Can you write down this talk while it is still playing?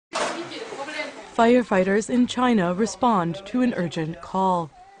Firefighters in China respond to an urgent call.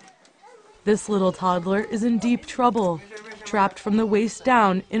 This little toddler is in deep trouble, trapped from the waist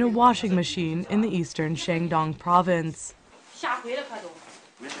down in a washing machine in the eastern Shandong Province.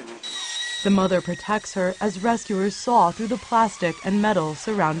 The mother protects her as rescuers saw through the plastic and metal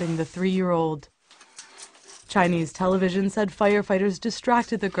surrounding the 3-year-old. Chinese television said firefighters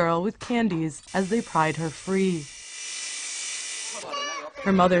distracted the girl with candies as they pried her free.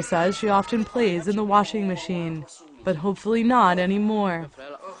 Her mother says she often plays in the washing machine, but hopefully not anymore.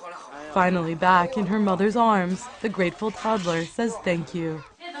 Finally back in her mother's arms, the grateful toddler says thank you.